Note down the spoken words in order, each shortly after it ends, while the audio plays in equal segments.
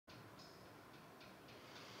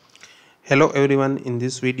Hello everyone, in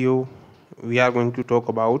this video we are going to talk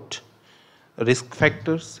about risk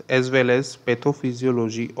factors as well as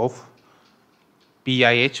pathophysiology of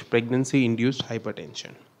PIH, pregnancy induced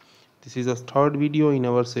hypertension. This is the third video in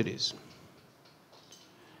our series.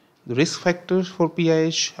 The risk factors for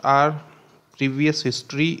PIH are previous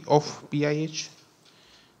history of PIH,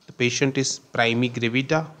 the patient is primi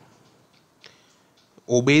gravida,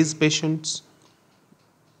 obese patients,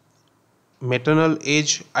 maternal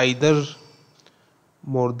age either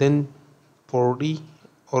more than 40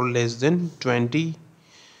 or less than 20,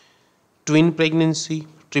 twin pregnancy,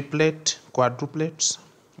 triplet, quadruplets,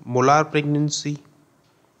 molar pregnancy.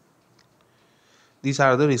 These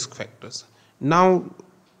are the risk factors. Now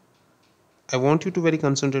I want you to very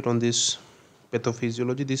concentrate on this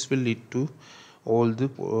pathophysiology. This will lead to all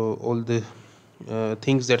the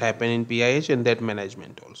things that happen in PIH and that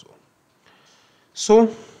management also.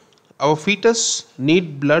 So our fetus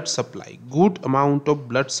need blood supply, good amount of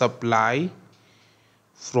blood supply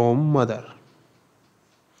from mother.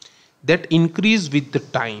 That increase with the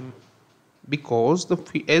time, because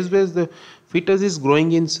as well as the fetus is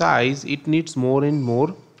growing in size, it needs more and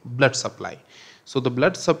more blood supply. So the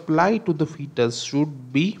blood supply to the fetus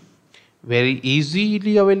should be very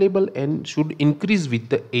easily available and should increase with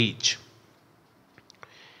the age.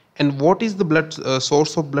 And what is the blood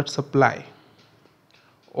source of blood supply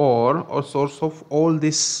or source of all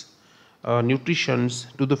this nutritions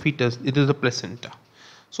to the fetus? It is the placenta.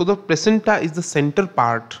 So the placenta is the center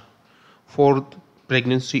part for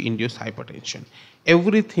pregnancy induced hypertension.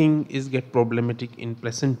 Everything is get problematic in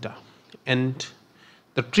placenta, and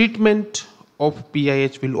the treatment of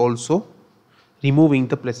PIH will also removing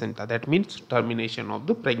the placenta. That means termination of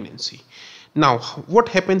the pregnancy. Now what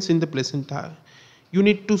happens in the placenta? You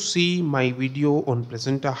need to see my video on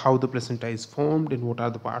placenta, how the placenta is formed and what are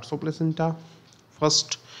the parts of placenta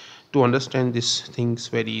first, to understand these things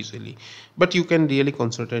very easily. But you can really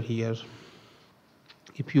concentrate here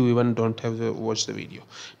if you even don't have to watch the video.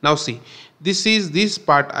 Now see, this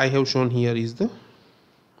part I have shown here is the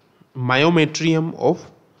myometrium of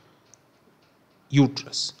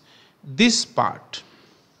uterus. This part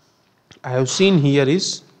I have seen here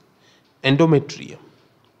is endometrium.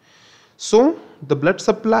 So the blood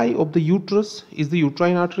supply of the uterus is the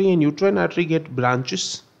uterine artery, and uterine artery get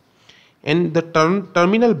branches, and the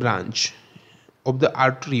terminal branch of the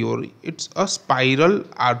arteriole, it's a spiral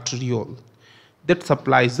arteriole that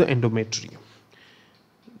supplies the endometrium.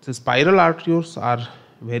 The spiral arterioles are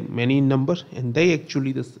very many in number, and they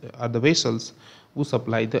actually are the vessels who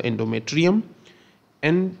supply the endometrium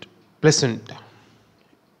and placenta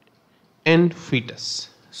and fetus.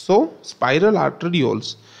 So spiral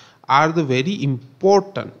arterioles are the very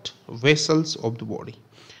important vessels of the body.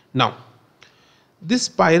 Now this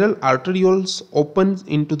spiral arterioles opens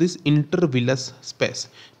into this intervillous space,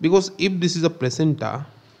 because if this is a placenta,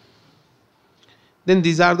 then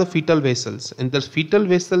these are the fetal vessels, and the fetal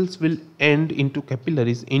vessels will end into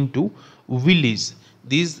capillaries, into villis.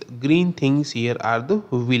 These green things here are the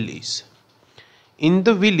villis. In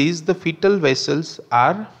the villis, the fetal vessels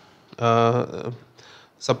are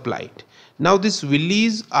supplied. Now these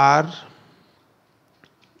villis are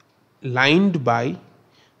lined by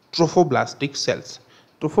trophoblastic cells.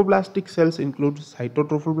 Trophoblastic cells include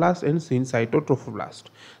cytotrophoblast and syncytotrophoblast.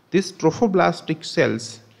 These trophoblastic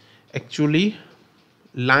cells actually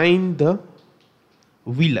line the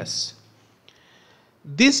villus.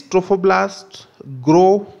 These trophoblasts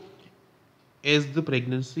grow as the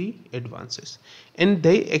pregnancy advances, and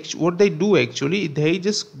what they do actually, they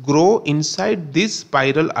just grow inside these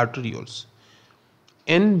spiral arterioles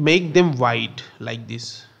and make them wide like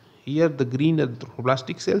this. Here the green are the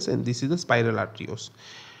trophoblastic cells, and this is the spiral arterioles.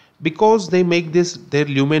 Because they make this their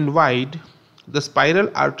lumen wide, the spiral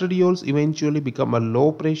arterioles eventually become a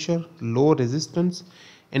low pressure, low resistance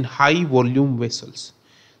and high volume vessels,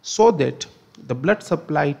 so that the blood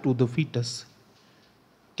supply to the fetus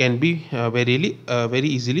can be very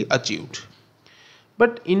easily achieved.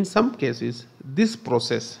 But in some cases, this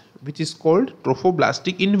process, which is called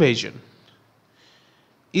trophoblastic invasion,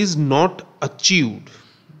 is not achieved.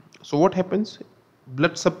 So what happens?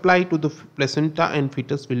 Blood supply to the placenta and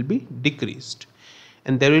fetus will be decreased,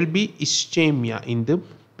 and there will be ischemia in the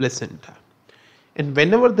placenta. And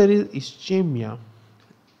whenever there is ischemia,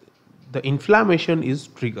 the inflammation is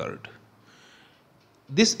triggered.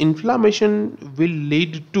 This inflammation will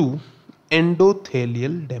lead to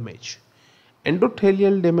endothelial damage.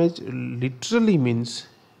 Endothelial damage literally means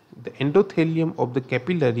the endothelium of the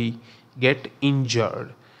capillary get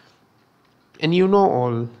injured. And you know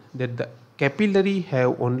all that the capillary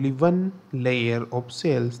have only one layer of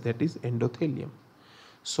cells, that is endothelium.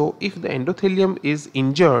 So if the endothelium is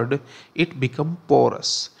injured, it becomes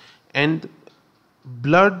porous, and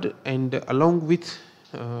blood and along with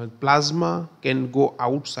plasma can go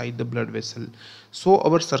outside the blood vessel. So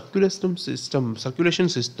our circulation system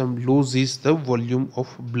loses the volume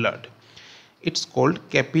of blood. It's called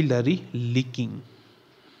capillary leaking.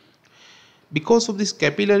 Because of this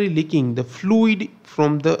capillary leaking, the fluid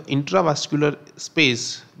from the intravascular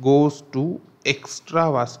space goes to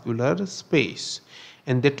extravascular space,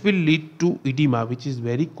 and that will lead to edema, which is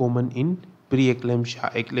very common in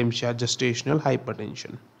preeclampsia, eclampsia, gestational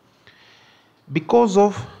hypertension. Because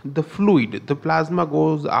of the fluid, the plasma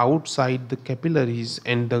goes outside the capillaries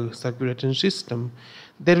and the circulatory system,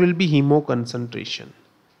 there will be hemoconcentration.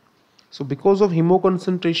 So because of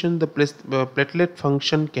hemoconcentration, the platelet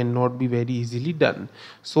function cannot be very easily done.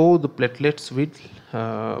 So the platelets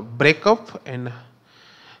will break up, and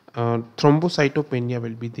thrombocytopenia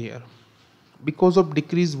will be there. Because of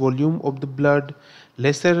decreased volume of the blood,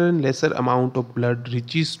 lesser and lesser amount of blood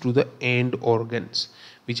reaches to the end organs.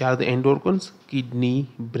 Which are the end organs? Kidney,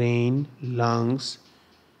 brain, lungs.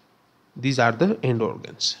 These are the end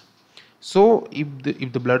organs. So if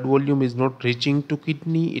the blood volume is not reaching to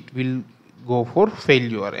kidney, it will go for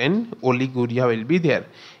failure and oliguria will be there.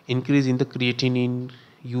 Increase in the creatinine,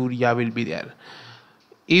 urea will be there.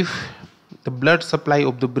 If the blood supply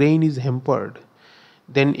of the brain is hampered,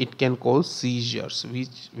 then it can cause seizures,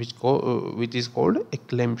 which is called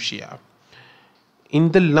eclampsia.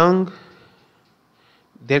 In the lung,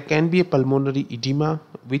 there can be a pulmonary edema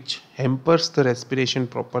which hampers the respiration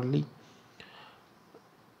properly.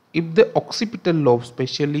 If the occipital lobe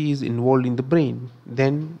especially is involved in the brain,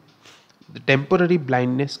 then the temporary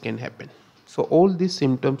blindness can happen. So all these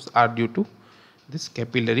symptoms are due to this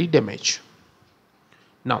capillary damage.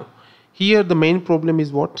 Now here the main problem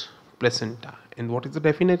is what? Placenta. And what is the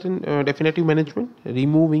definitive management?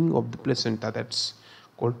 Removing of the placenta. That's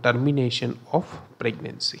called termination of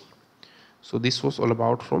pregnancy. So this was all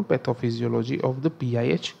about from pathophysiology of the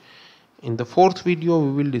PIH. In the fourth video,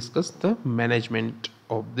 we will discuss the management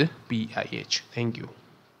of the PIH. Thank you.